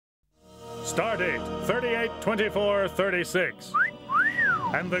Stardate 382436.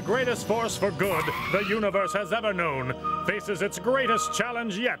 And the greatest force for good the universe has ever known faces its greatest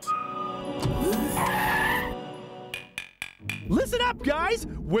challenge yet. Listen up, guys!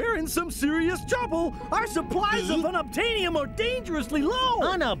 We're in some serious trouble! Our supplies of unobtainium are dangerously low!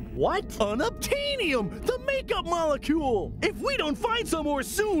 What? Unobtainium! The makeup molecule! If we don't find some more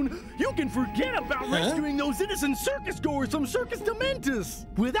soon, you can forget about rescuing those innocent circus goers from Circus Dementus!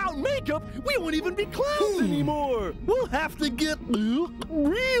 Without makeup, we won't even be clowns anymore! We'll have to get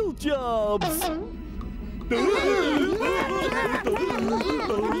real jobs!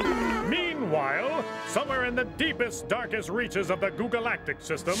 Meanwhile, somewhere in the deepest, darkest reaches of the Googalactic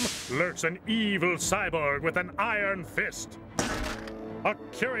system lurks an evil cyborg with an iron fist, a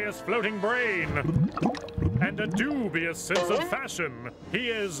curious floating brain, and a dubious sense of fashion. He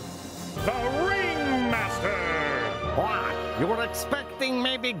is the Ringmaster! What? You were expecting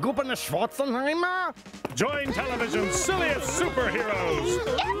maybe Governor Schwarzenheimer? Join television's silliest superheroes!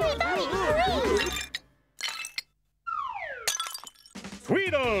 Everybody hurry!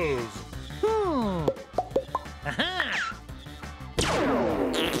 Tweedles! Aha!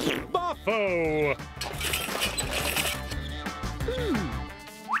 Buffo!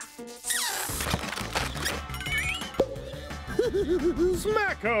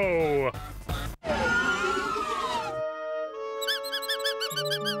 Smacko!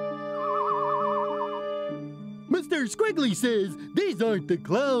 Mr. Squiggly says these aren't the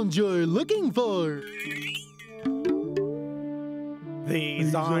clowns you're looking for.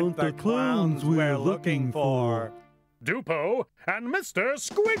 These aren't the clowns we're looking for. Dupo and Mr.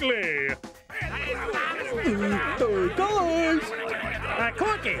 Squiggly! Guys!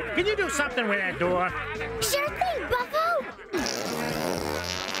 Corky, can you do something with that door? Sure thing, Buffo!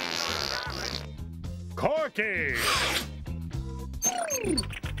 Corky!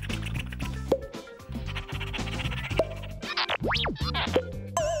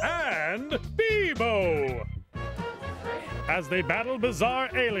 And Bebo! As they battle bizarre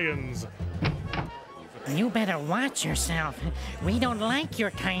aliens. You better watch yourself. We don't like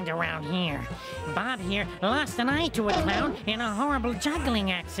your kind around here. Bob here lost an eye to a clown in a horrible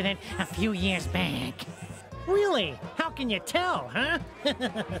juggling accident a few years back. Really? How can you tell, huh?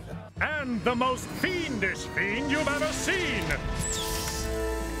 And the most fiendish fiend you've ever seen.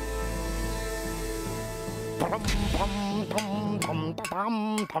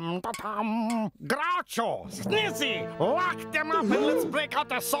 Groucho, Snizzy, lock them up and let's break out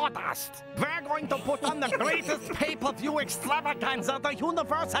the sawdust. We're going to put on the greatest pay-per-view extravaganza the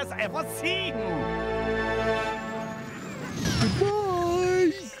universe has ever seen.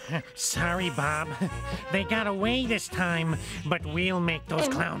 Goodbye! Sorry, Bob. They got away this time, but we'll make those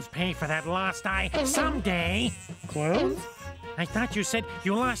clowns pay for that lost eye someday. Clowns? I thought you said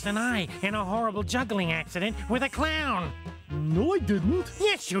you lost an eye in a horrible juggling accident with a clown. No, I didn't.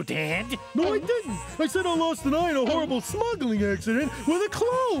 Yes, you did. No, I didn't. I said I lost an eye in a horrible smuggling accident with a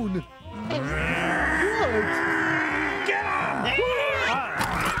clone. What?